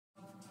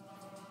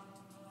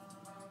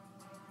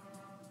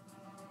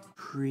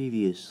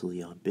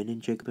Previously on Ben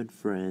and Jacob and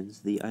Friends,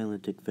 The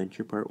Island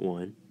Adventure Part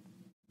 1.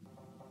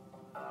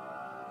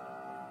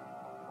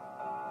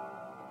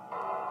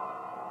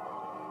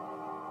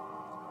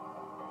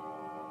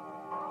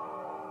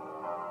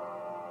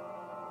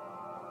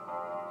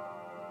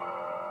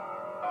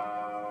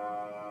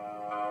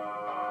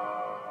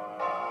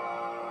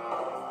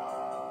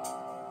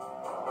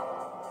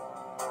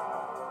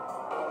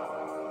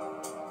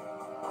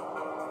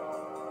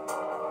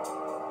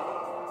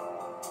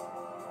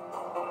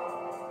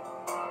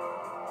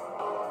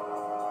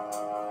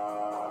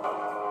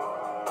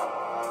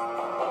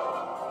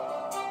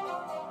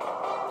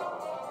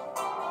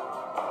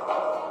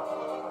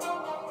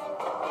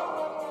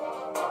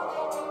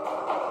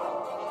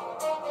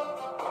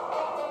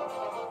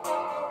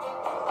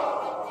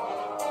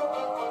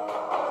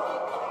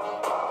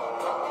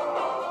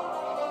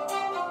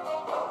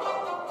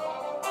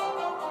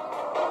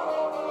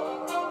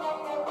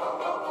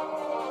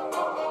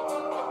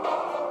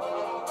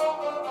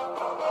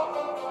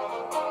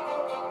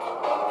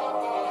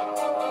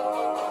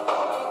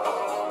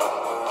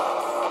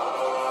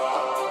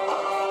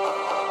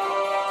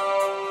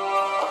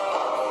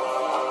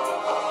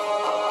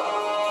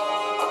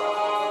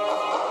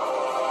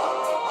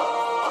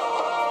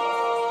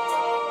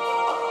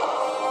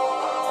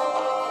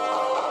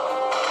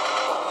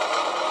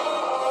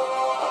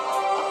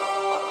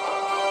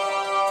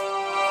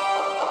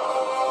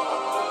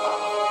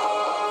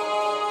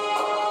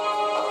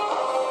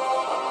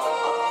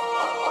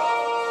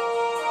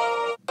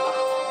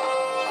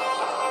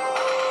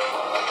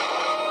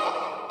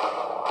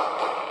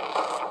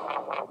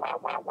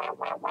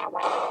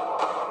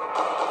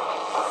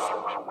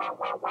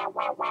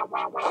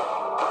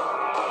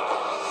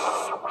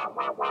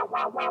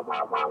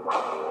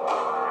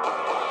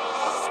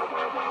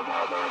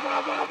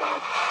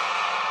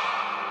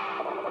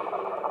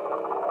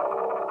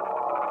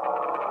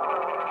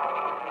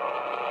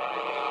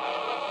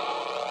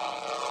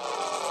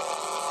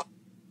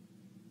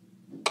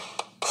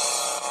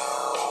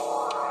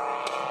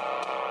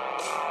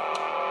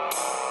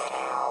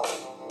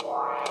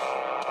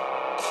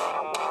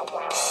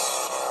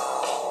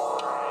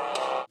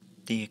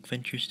 The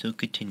adventure still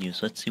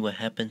continues. Let's see what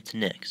happens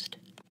next.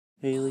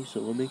 Hey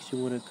Lisa, what makes you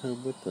want to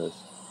come with us?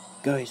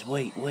 Guys,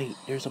 wait,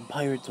 there's some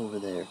pirates over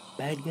there.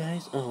 Bad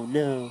guys? Oh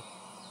no.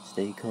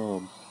 Stay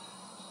calm.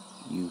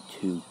 You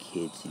two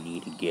kids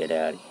need to get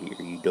out of here.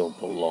 You don't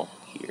belong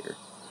here.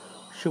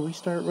 Should we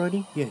start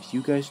running? Yes,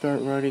 you guys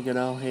start running and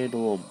I'll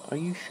handle them. Are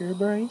you sure,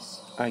 Bryce?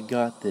 I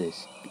got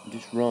this.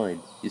 Just run.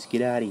 Just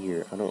get out of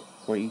here. I don't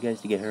want you guys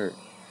to get hurt.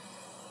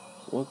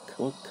 What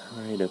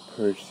kind of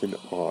person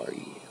are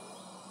you?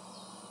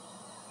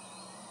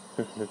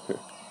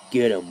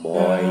 Get him,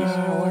 boys.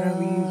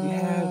 Whatever you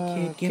have,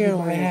 kid, give me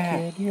my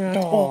hat. You're a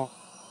dog.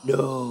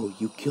 No,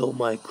 you killed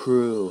my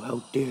crew.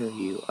 How dare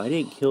you? I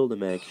didn't kill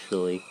them,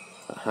 actually.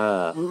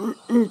 Aha.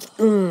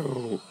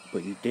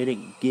 But you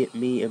didn't get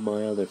me and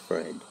my other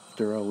friend.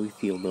 After all, we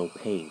feel no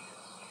pain.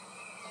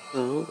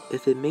 Well,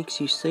 if it makes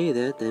you say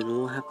that, then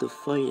we'll have to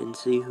fight and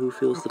see who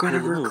feels the pain the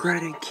most. You're gonna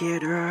regret it,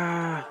 kid.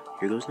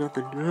 Here goes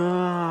nothing.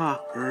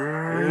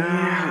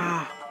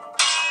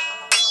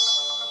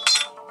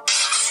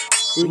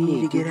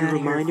 Sydney, did you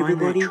remind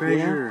everybody?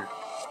 Treasure.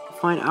 Yeah?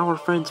 Find our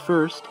friends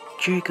first.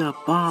 Jacob,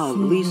 Bob,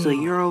 Lisa,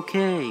 you're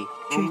okay.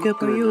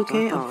 Jacob, are you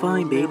okay? I'm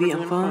fine, baby,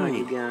 I'm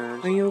fine.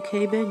 Are you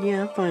okay, Ben?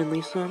 Yeah, I'm fine,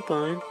 Lisa, I'm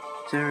fine.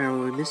 Sorry, are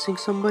we missing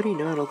somebody?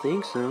 No, I don't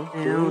think so.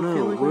 I don't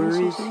know. Like Where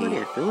is somebody?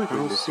 he? I feel like I we're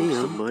don't missing see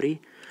him.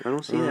 somebody. I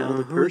don't see that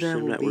other Who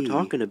person that we're be?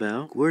 talking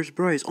about. Where's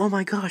Bryce? Oh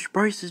my gosh,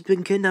 Bryce has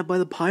been kidnapped by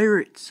the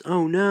pirates.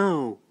 Oh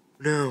no.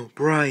 No,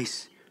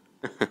 Bryce.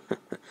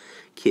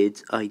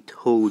 Kids, I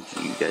told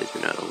you you guys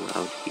are not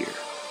allowed here.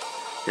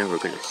 Now we're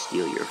gonna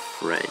steal your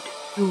friend.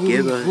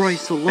 Give us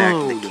Bryce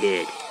alone. back the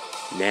kid.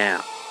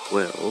 Now.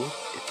 Well,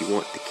 if you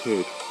want the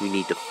kid, you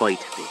need to fight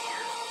me.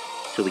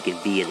 So we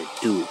can be in a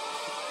duel.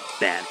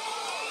 Battle.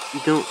 If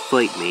you don't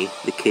fight me,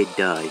 the kid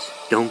dies.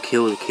 Don't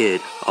kill the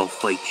kid, I'll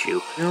fight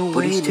you. No but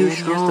way, he's too man.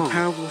 strong. He has the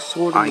powerful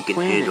sword on I the can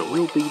planet. handle it.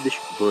 You'll be the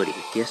buddy.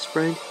 Yes,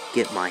 friend?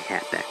 Get my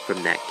hat back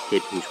from that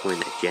kid who's wearing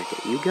that jacket.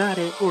 You got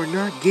it. We're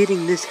not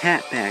getting this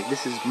hat back.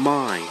 This is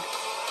mine.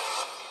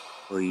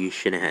 Oh, you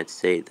shouldn't have to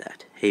say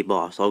that. Hey,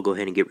 boss, I'll go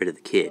ahead and get rid of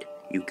the kid.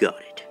 You got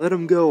it. Let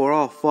him go or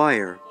I'll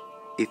fire.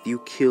 If you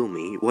kill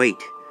me... Wait.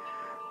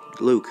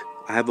 Luke,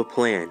 I have a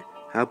plan.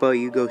 How about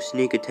you go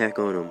sneak attack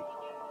on him?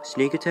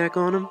 Sneak attack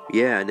on him?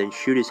 Yeah, and then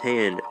shoot his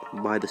hand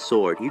by the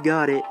sword. You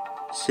got it.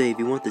 Say, if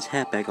you want this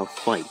hat back, I'll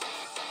fight.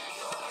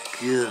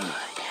 Good.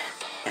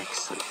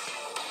 Excellent.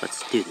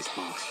 Let's do this,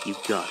 boss. You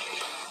got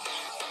it.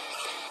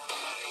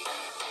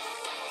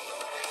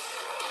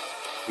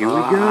 Here we go.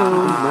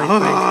 My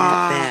friend's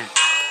hat back.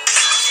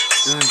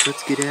 Guys,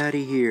 let's get out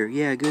of here.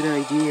 Yeah, good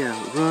idea.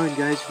 Run,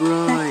 guys,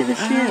 run. Back to the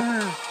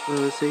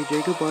ship. Say,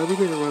 Jacob, why are we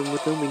gonna run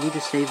with them? We need to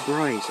save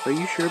Bryce. Are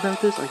you sure about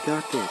this? I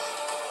got this.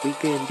 We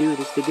can do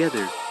this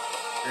together.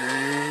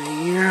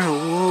 Yeah,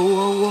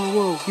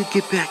 whoa. You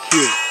get back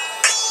here.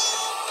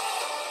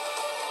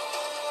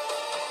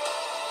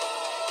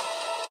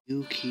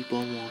 You keep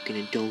on walking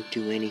and don't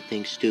do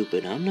anything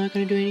stupid. I'm not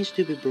gonna do anything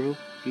stupid, bro.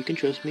 You can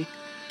trust me.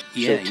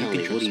 Yeah, So tell you can me,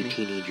 what trust are you me.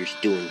 teenagers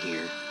doing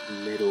here? In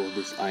the middle of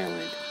this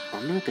island.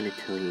 I'm not gonna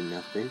tell you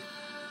nothing.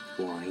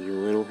 Why, you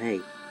little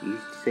hey,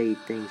 you say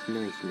things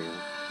nice now.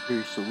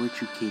 Here, so where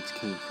you kids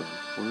came from?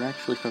 We're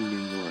actually from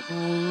New York.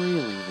 Oh,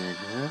 really then,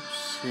 huh?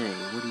 Say,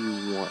 what do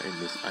you want in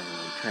this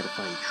island? Try to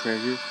find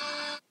treasure?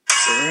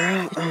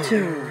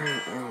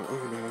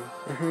 Oh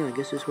no. I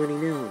guess it's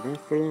winning now.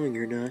 Not for long,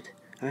 you're not.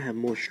 I have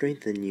more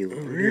strength than you.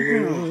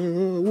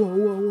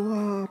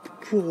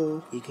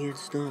 Whoa. You can't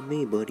stop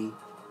me, buddy.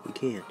 You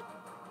can't.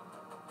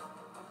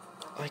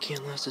 I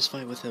can't last this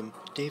fight with him.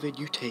 David,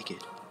 you take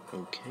it.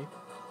 Okay.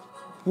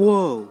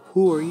 Whoa!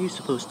 Who are you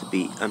supposed to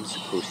be? I'm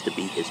supposed to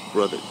be his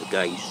brother, the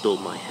guy who stole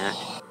my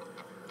hat.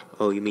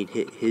 Oh, you mean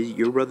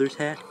your brother's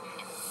hat?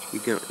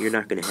 You're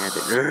not gonna have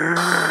it.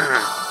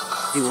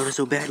 You want it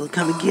so badly?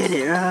 Come and get it.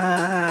 Give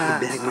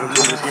back my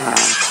brother's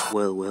hat.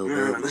 Well.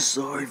 The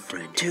sword,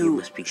 friend, too you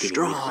must be getting weak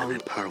by strong. my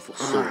powerful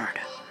sword.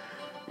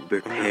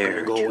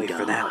 Prepare go to away die.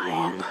 for that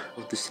long.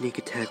 Well, the sneak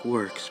attack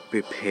works.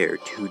 Prepare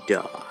to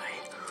die.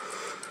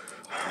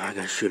 I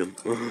gotta shoot him.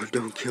 Oh,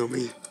 don't kill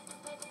me.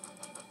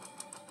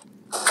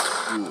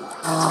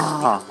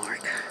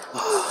 Mark.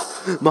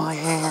 My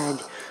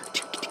hand.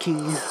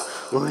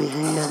 My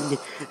hand.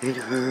 It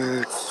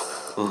hurts.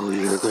 Oh,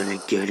 you're gonna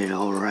get it,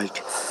 all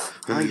right.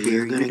 I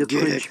dare you to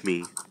punch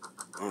me.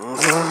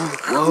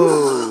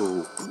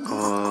 Whoa.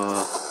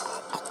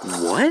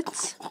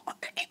 What?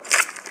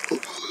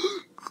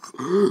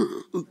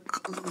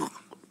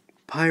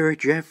 Pirate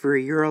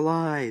Jeffrey, you're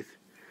alive.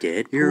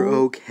 Deadpool? You're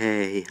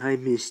okay. I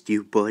missed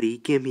you, buddy.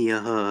 Give me a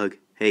hug.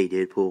 Hey,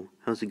 Deadpool.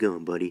 How's it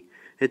going, buddy?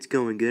 It's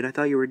going good. I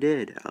thought you were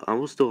dead. I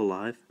was still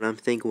alive. When I'm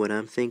thinking what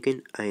I'm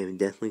thinking, I am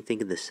definitely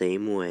thinking the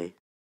same way.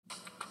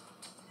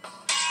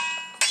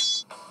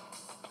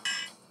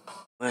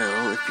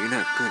 Well, if you're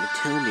not going to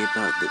tell me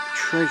about the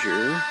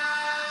treasure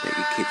that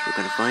you kids were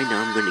going to find,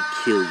 now I'm going to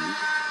kill you.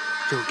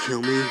 Don't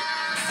kill me.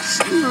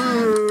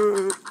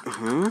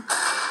 Huh?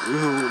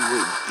 No,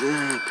 my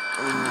back.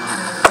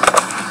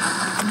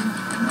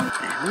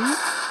 Ellie?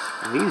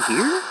 Are you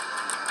here?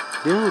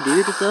 No,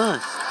 dude, it's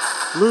us.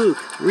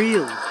 Luke,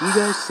 Real, you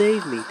guys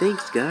saved me.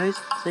 Thanks, guys.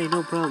 Say,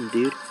 no problem,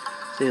 dude.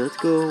 Say, let's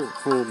go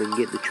home and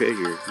get the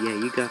treasure. Yeah,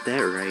 you got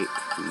that right.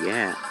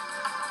 Yeah.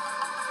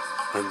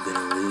 I'm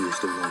gonna lose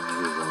the one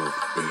you love,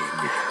 Ben.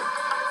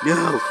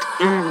 No!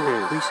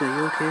 Lisa,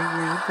 you okay?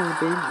 Yeah, I'm fine,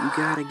 Ben. You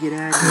gotta get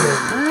out of here.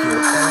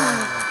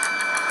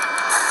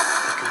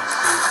 I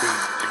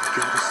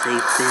gotta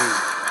save Ben.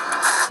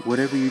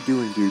 Whatever you're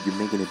doing, dude, you're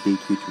making a big,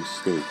 huge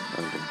mistake.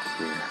 I don't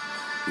care.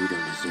 You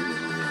don't deserve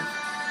to live.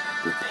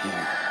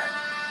 Prepare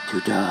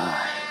to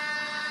die.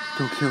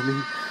 Don't kill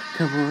me.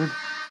 Come on.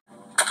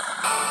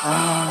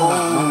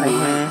 My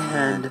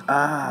hand.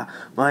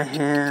 My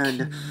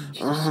hand.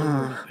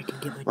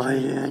 My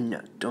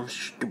hand. Don't,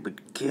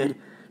 stupid kid.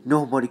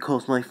 Nobody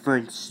calls my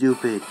friend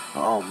stupid.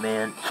 Oh,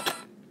 man.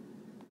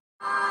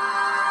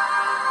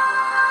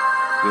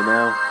 You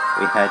know,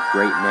 we had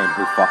great men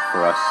who fought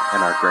for us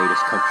in our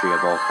greatest country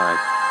of all time.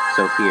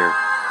 So here,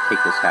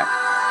 take this hat.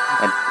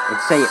 And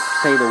say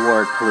the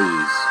word,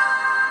 please.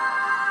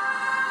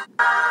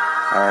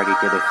 I already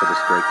did it for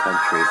this great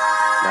country.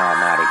 Now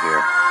I'm out of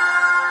here.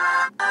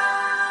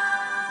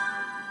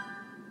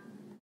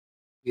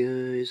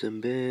 Guys,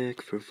 I'm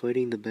back for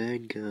fighting the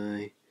bad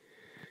guy.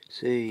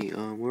 Say,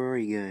 where are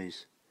you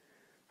guys?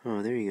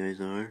 Oh, there you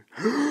guys are.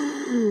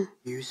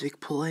 Music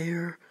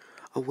player,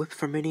 a whip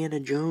from Indiana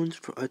Jones,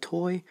 a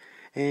toy,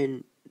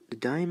 and the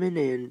diamond,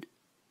 and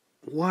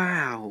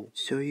wow!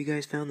 So you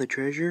guys found the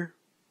treasure?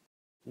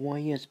 Why,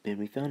 yes, Ben,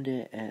 we found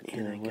it at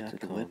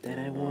the whip that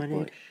I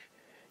wanted. Bush.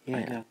 Yeah,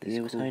 I got this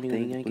cool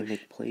thing I can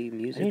play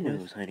music with. I didn't know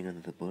it was hiding under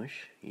the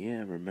bush.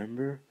 Yeah,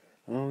 remember?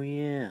 Oh,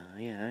 yeah,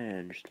 I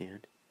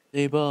understand.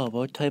 Hey, Bob,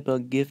 what type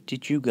of gift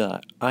did you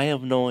got? I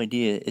have no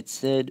idea. It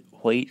said,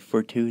 wait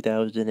for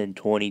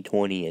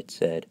 2020, it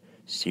said.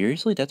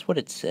 Seriously? That's what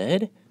it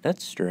said?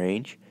 That's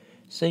strange.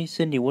 Say,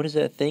 Cindy, what is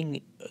that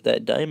thing,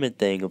 that diamond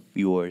thing of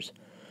yours?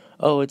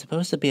 Oh, it's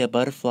supposed to be a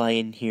butterfly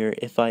in here.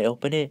 If I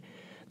open it,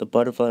 the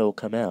butterfly will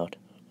come out.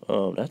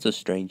 Oh, that's a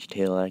strange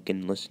tale I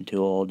can listen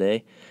to all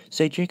day.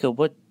 Say, Jacob,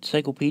 what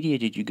encyclopedia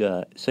did you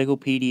got?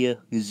 Encyclopedia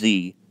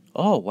Z.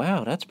 Oh,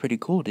 wow, that's pretty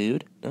cool,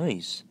 dude.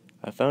 Nice.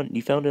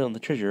 You found it on the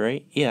treasure,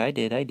 right? Yeah, I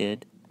did.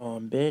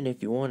 Ben,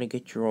 if you want to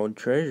get your own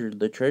treasure,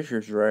 the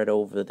treasure's right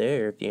over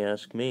there, if you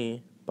ask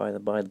me. By the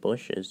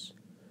bushes.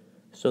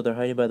 So they're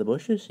hiding by the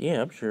bushes?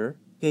 Yeah, I'm sure.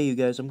 Okay, you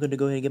guys, I'm gonna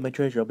go ahead and get my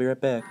treasure. I'll be right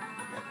back.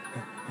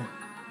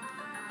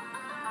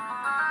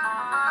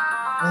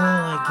 Oh,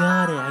 I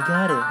got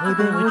it. Hey,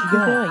 Ben, what you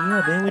got?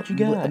 Yeah, Ben, what you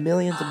got?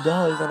 Millions of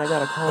dollars, and I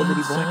got a Call of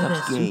Duty Black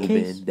Ops game,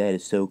 Ben. That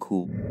is so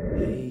cool.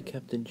 Hey,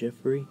 Captain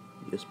Jeffrey.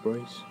 Yes,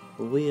 Bryce.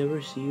 Will we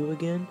ever see you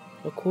again?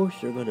 Of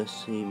course you're gonna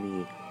see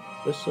me.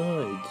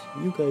 Besides,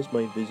 you guys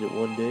might visit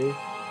one day,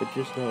 but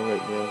just not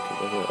right now because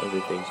I got other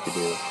things to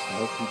do. I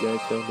hope you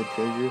guys found the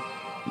treasure.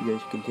 You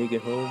guys can take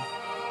it home.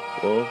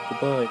 Well,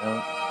 goodbye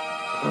now.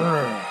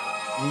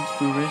 Thanks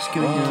for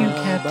rescuing us. Thank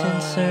you,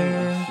 Captain,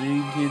 sir. See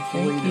you kids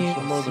Thank later you.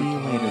 some other See you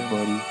time. later,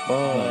 buddy.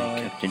 Bye,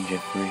 Bye. Captain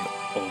Jeffrey,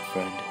 old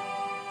friend.